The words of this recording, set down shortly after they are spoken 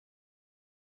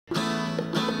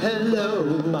Hello,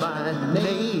 my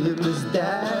name is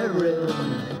Darren.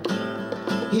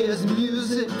 Here's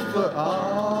music for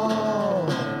all.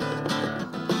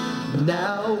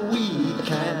 Now we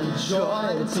can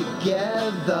join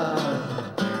together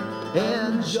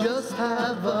and just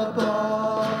have a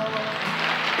ball.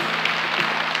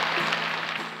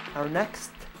 Our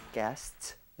next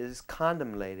guest is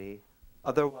Condom Lady,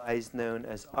 otherwise known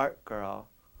as Art Girl,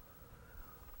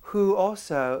 who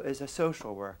also is a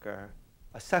social worker,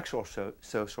 a sexual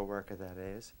social worker, that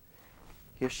is.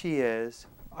 Here she is,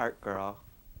 Art Girl.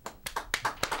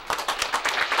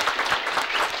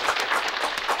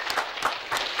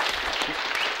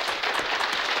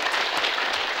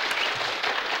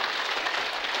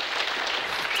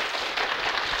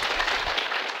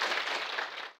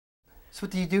 So what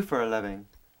do you do for a living?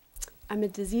 I'm a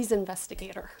disease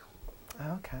investigator.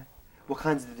 Okay. What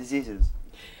kinds of diseases?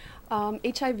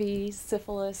 HIV,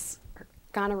 syphilis,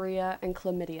 gonorrhea, and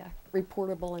chlamydia,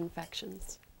 reportable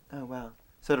infections. Oh, wow.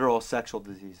 So they're all sexual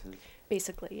diseases?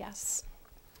 Basically, yes.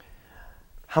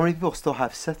 How many people still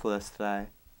have syphilis today?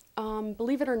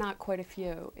 Believe it or not, quite a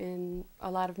few. In a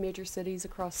lot of major cities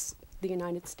across the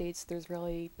United States, there's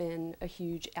really been a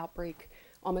huge outbreak,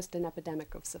 almost an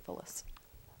epidemic of syphilis.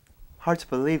 Hard to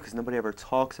believe because nobody ever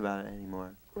talks about it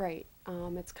anymore. Right.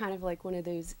 It's kind of like one of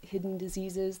those hidden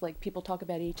diseases. Like people talk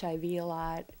about HIV a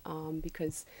lot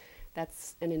because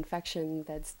that's an infection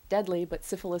that's deadly, but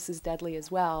syphilis is deadly as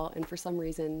well. And for some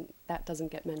reason, that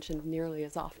doesn't get mentioned nearly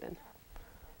as often.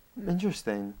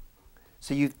 Interesting.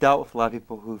 So you've dealt with a lot of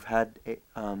people who've had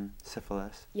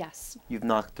syphilis. Yes. You've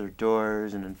knocked their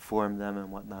doors and informed them and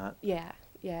whatnot. Yeah.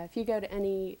 Yeah. If you go to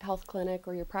any health clinic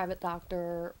or your private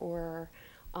doctor or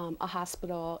a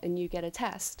hospital and you get a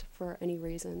test for any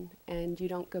reason and you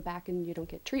don't go back and you don't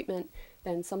get treatment,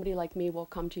 then somebody like me will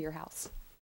come to your house.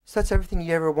 So that's everything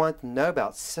you ever want to know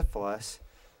about syphilis,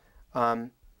 other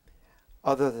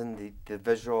than the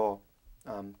visual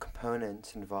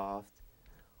components involved.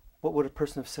 What would a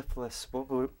person of syphilis, what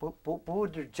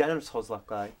would their genitals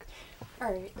look like?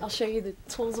 All right, I'll show you the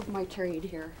tools of my trade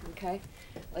here, okay?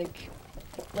 Like,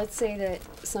 let's say that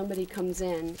somebody comes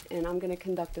in and I'm going to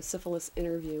conduct a syphilis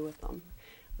interview with them.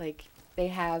 Like, they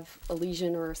have a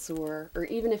lesion or a sore, or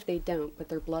even if they don't, but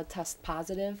their blood tests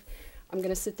positive, I'm going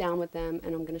to sit down with them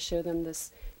and I'm going to show them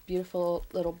this beautiful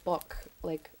little book.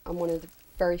 Like, I'm one of the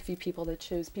very few people that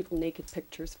shows people naked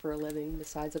pictures for a living,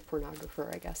 besides a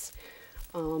pornographer, I guess.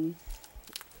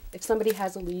 If somebody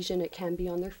has a lesion, it can be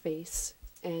on their face,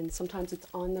 and sometimes it's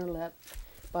on their lip,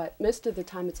 but most of the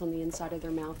time it's on the inside of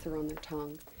their mouth or on their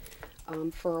tongue.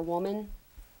 For a woman,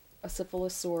 a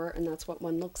syphilis sore, and that's what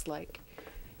one looks like,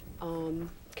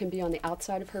 can be on the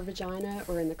outside of her vagina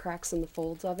or in the cracks and the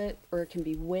folds of it, or it can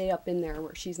be way up in there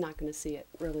where she's not going to see it.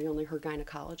 Really, only her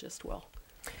gynecologist will.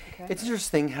 Okay? It's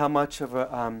interesting how much of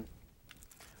a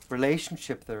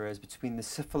relationship there is between the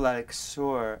syphilitic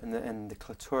sore and the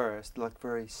clitoris. They look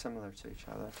very similar to each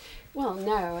other. Well,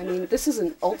 no, I mean, this is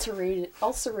an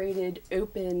ulcerated,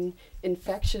 open,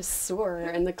 infectious sore,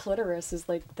 and the clitoris is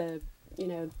like the,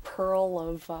 pearl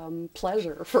of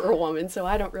pleasure for a woman, so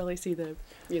I don't really see the,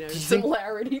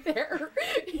 similarity there.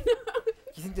 Do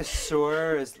you think the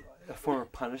sore is a form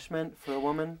of punishment for a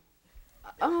woman?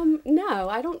 No,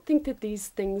 I don't think that these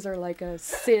things are like a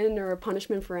sin or a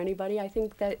punishment for anybody. I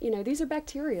think that, these are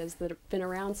bacteria that have been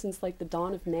around since like the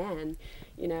dawn of man,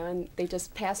 and they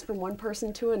just pass from one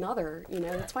person to another,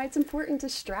 That's why it's important to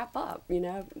strap up,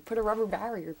 put a rubber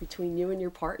barrier between you and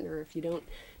your partner if you don't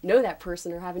know that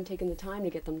person or haven't taken the time to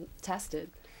get them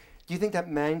tested. Do you think that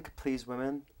men could please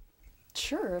women?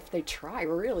 Sure, if they try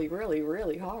really, really,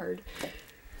 really hard.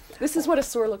 This is what a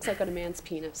sore looks like on a man's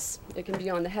penis. It can be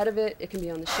on the head of it, it can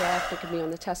be on the shaft, it can be on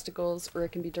the testicles, or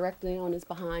it can be directly on his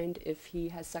behind if he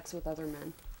has sex with other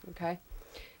men, okay?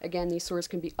 Again, these sores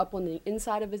can be up on the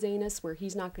inside of his anus where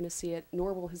he's not going to see it,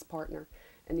 nor will his partner.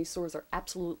 And these sores are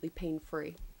absolutely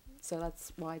pain-free. So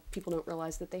that's why people don't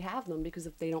realize that they have them, because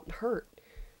if they don't hurt,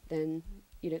 then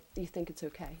you think it's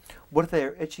okay. What if they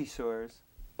are itchy sores?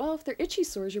 Well, if they're itchy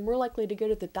sores, you're more likely to go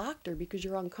to the doctor because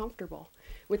you're uncomfortable.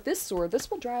 With this sore, this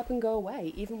will dry up and go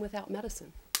away, even without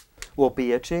medicine. Will it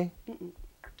be itchy? Mm-mm.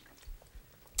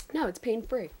 No, it's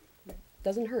pain-free.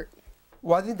 Doesn't hurt.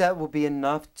 Well, I think that will be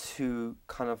enough to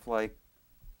kind of like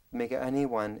make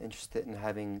anyone interested in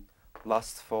having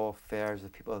lustful affairs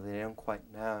with people that they don't quite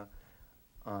know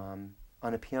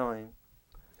unappealing.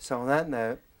 So on that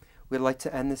note, we'd like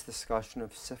to end this discussion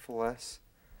of syphilis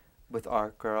with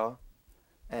Art Girl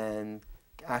and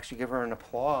actually give her an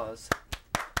applause.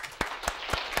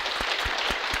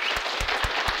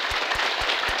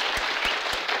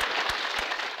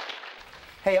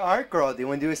 Hey, Art Girl, do you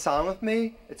want to do a song with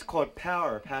me? It's called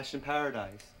Power, Passion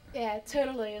Paradise. Yeah,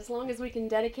 totally. As long as we can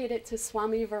dedicate it to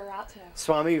Swami Virato.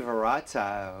 Swami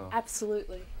Virato.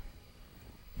 Absolutely.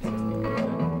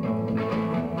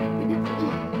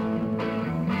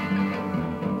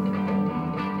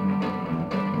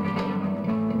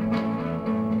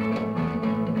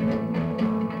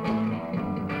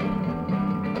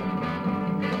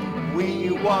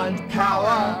 We want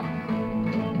power,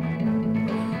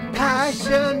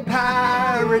 passion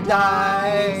paradise.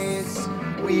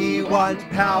 We want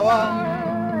power,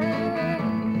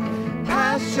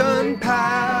 passion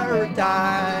paradise.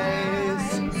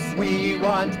 We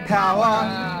want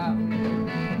power,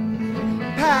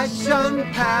 passion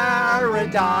paradise.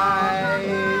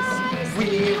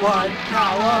 We want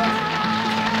power,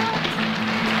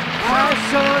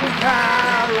 passion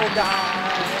paradise.